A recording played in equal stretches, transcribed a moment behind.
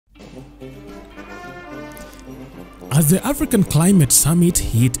As the African Climate Summit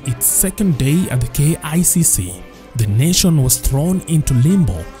hit its second day at the KICC, the nation was thrown into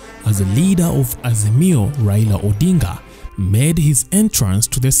limbo as the leader of Azimio, Raila Odinga, made his entrance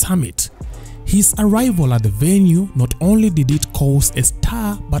to the summit. His arrival at the venue not only did it cause a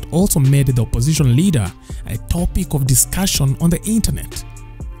stir but also made the opposition leader a topic of discussion on the internet.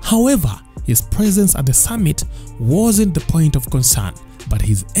 However, his presence at the summit wasn't the point of concern, but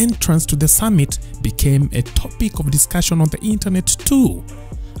his entrance to the summit became a topic of discussion on the internet too.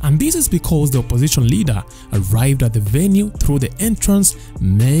 And this is because the opposition leader arrived at the venue through the entrance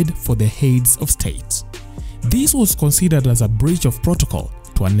made for the heads of state. This was considered as a breach of protocol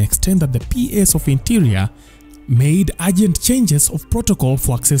to an extent that the PS of Interior made urgent changes of protocol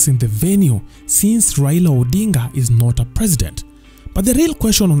for accessing the venue since Raila Odinga is not a president. But the real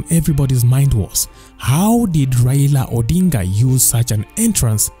question on everybody's mind was, how did Raila Odinga use such an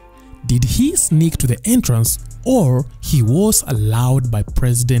entrance? Did he sneak to the entrance, or he was allowed by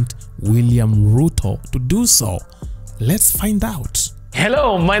President William Ruto to do so? Let's find out.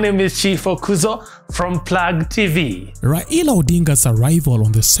 Hello, my name is Chief Okuzo from Plug TV. Raila Odinga's arrival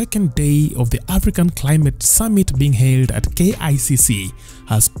on the second day of the African Climate Summit being held at KICC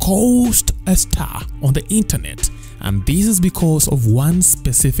has caused a stir on the internet, and this is because of one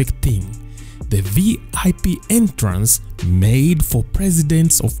specific thing: the VIP entrance made for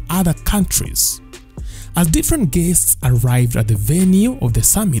presidents of other countries. As different guests arrived at the venue of the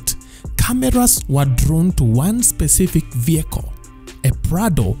summit, cameras were drawn to one specific vehicle, a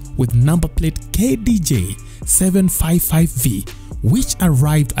Prado with number plate KDJ 755V, which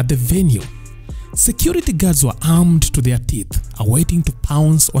arrived at the venue. Security guards were armed to their teeth, awaiting to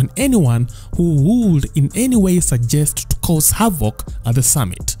pounce on anyone who would in any way suggest to cause havoc at the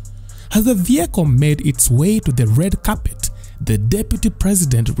summit. As the vehicle made its way to the red carpet, the Deputy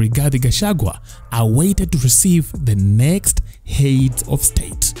President Rigathi Gachagua awaited to receive the next heads of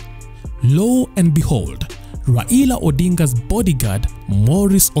state. Lo and behold, Raila Odinga's bodyguard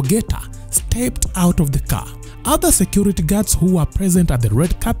Maurice Ogeta stepped out of the car. Other security guards who were present at the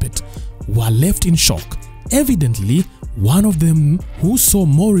red carpet were left in shock. Evidently, one of them who saw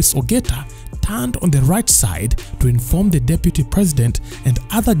Maurice Ogeta turned on the right side to inform the Deputy President and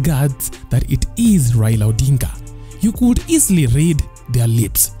other guards that it is Raila Odinga. You could easily read their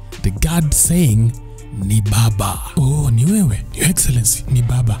lips, the guard saying, "Ni baba." "Oh, ni wewe, Your Excellency, ni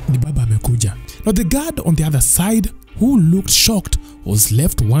baba amekuja." Now the guard on the other side, who looked shocked, was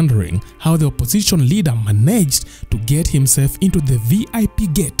left wondering how the opposition leader managed to get himself into the VIP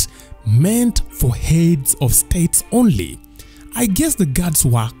gate meant for heads of states only. I guess the guards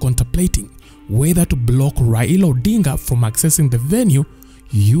were contemplating whether to block Raila Odinga from accessing the venue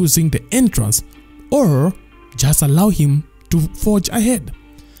using the entrance or just allow him to forge ahead.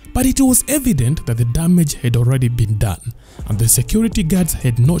 But it was evident that the damage had already been done, and the security guards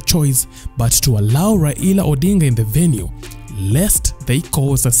had no choice but to allow Raila Odinga in the venue, lest they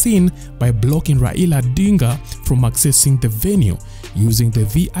cause a scene by blocking Raila Odinga from accessing the venue using the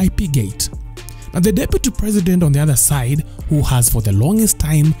VIP gate. Now the Deputy President on the other side, who has for the longest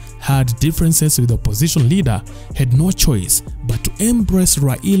time had differences with the opposition leader, had no choice but to embrace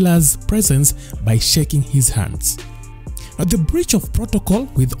Raila's presence by shaking his hands. Now the breach of protocol,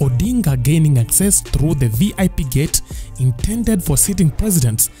 with Odinga gaining access through the VIP gate intended for sitting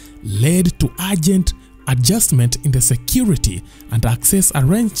presidents, led to urgent adjustment in the security and access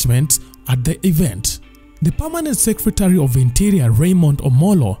arrangements at the event. The Permanent Secretary of Interior Raymond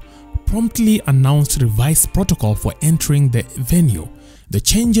Omolo promptly announced revised protocol for entering the venue. The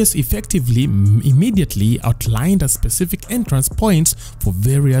changes effectively immediately outlined a specific entrance points for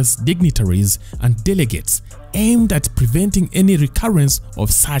various dignitaries and delegates, aimed at preventing any recurrence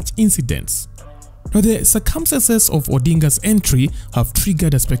of such incidents. Now, the circumstances of Odinga's entry have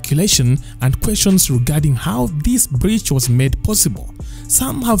triggered a speculation and questions regarding how this breach was made possible.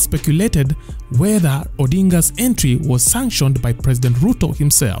 Some have speculated whether Odinga's entry was sanctioned by President Ruto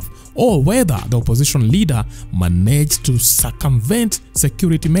himself, or whether the opposition leader managed to circumvent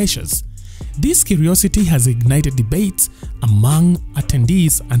security measures. This curiosity has ignited debates among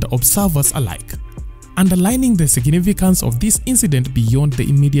attendees and observers alike, underlining the significance of this incident beyond the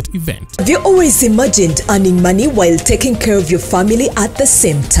immediate event. Have you always imagined earning money while taking care of your family at the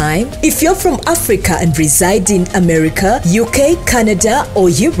same time? If you're from Africa and reside in America, UK, Canada, or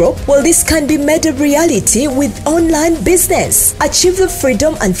Europe, well, this can be made a reality with online business. Achieve the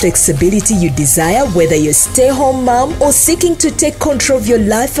freedom and flexibility you desire, whether you're a stay-home mom or seeking to take control of your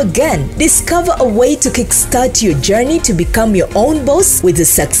life again. Discover a way to kickstart your journey to become your own boss with a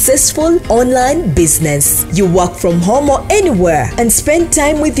successful online business. business. You work from home or anywhere and spend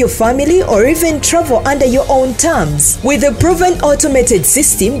time with your family or even travel under your own terms. With a proven automated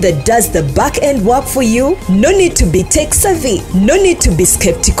system that does the back-end work for you, no need to be tech savvy. No need to be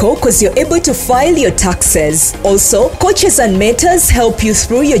skeptical because you're able to file your taxes. Also, coaches and mentors help you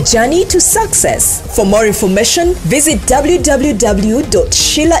through your journey to success. For more information, visit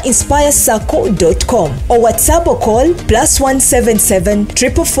www.sheilainspirecircle.com or WhatsApp or call +177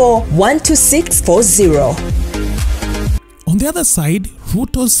 444 12640. On the other side,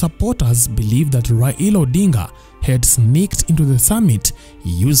 Ruto's supporters believe that Raila Odinga had sneaked into the summit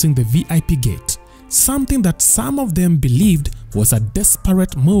using the VIP gate, something that some of them believed was a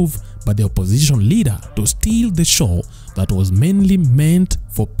desperate move by the opposition leader to steal the show that was mainly meant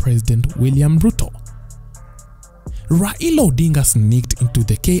for President William Ruto. Raila Odinga sneaked into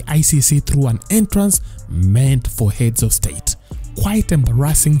the KICC through an entrance meant for heads of state. Quite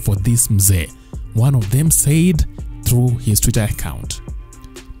embarrassing for this mzee, one of them said through his Twitter account.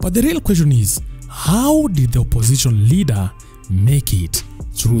 But the real question is, how did the opposition leader make it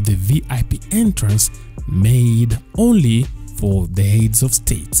through the VIP entrance made only for the heads of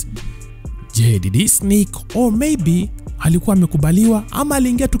states? Je, did he sneak, or maybe alikuwa amekubaliwa ama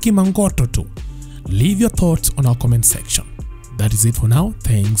aliingia tu kimangoto tu? Leave your thoughts on our comment section. That is it for now.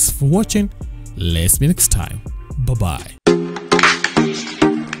 Thanks for watching. Let's meet next time. Bye bye.